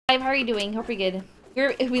Hi, how are you doing? Hope you're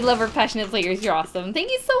good. We love our passionate players. You're awesome.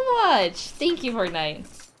 Thank you so much. Thank you, Fortnite.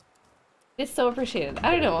 It's so appreciated.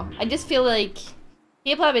 I don't know. I just feel like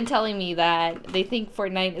people have been telling me that they think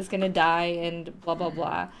Fortnite is gonna die and blah blah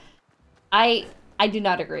blah. I do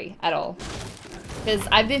not agree at all. Because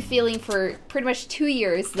I've been feeling for pretty much 2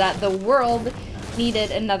 years that the world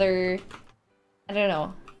needed another, I don't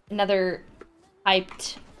know, another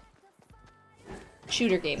hyped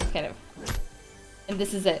shooter game, kind of. And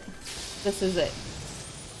this is it. This is it.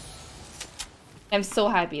 I'm so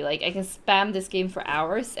happy. Like, I can spam this game for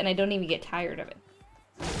hours and I don't even get tired of it.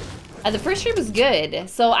 The first stream was good.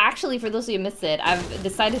 So actually, for those of you who missed it, I've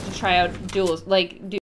decided to try out duels, like,